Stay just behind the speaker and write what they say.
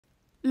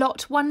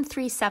Lot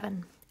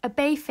 137, a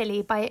bay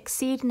filly by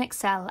Exceed and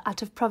Excel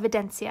out of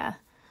Providencia.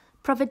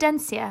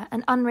 Providencia,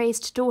 an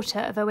unraised daughter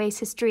of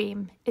Oasis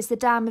Dream, is the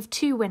dam of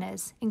 2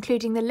 winners,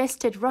 including the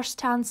listed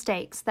Rushtown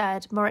Stakes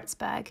third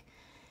Moritzburg.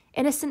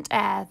 Innocent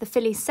Air, the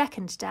filly's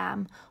second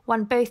dam,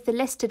 won both the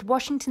listed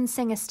Washington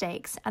Singer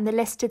Stakes and the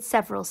listed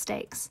Several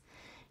Stakes.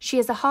 She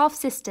is a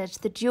half-sister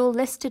to the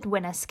dual-listed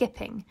winner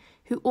Skipping,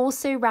 who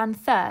also ran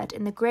third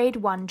in the Grade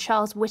 1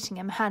 Charles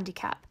Whittingham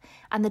Handicap,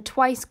 and the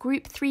twice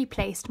Group 3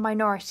 placed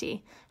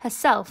Minority,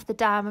 herself the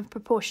dam of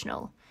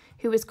Proportional,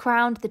 who was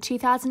crowned the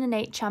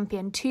 2008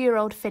 champion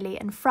 2-year-old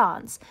filly in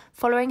France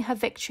following her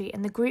victory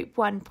in the Group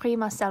 1 Prix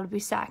Marcel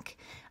Boussac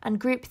and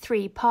Group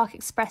 3 Park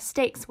Express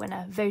Stakes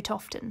winner Vote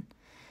Often.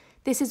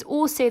 This is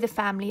also the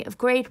family of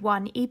Grade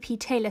 1 E.P.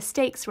 Taylor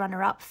Stakes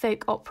runner-up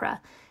Folk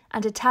Opera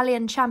and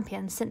Italian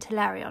champion St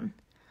Hilarion.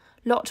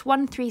 Lot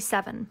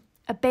 137,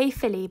 a bay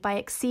filly by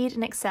Exceed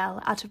and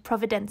Excel out of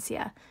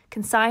Providencia,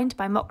 consigned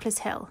by Mocklers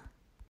Hill.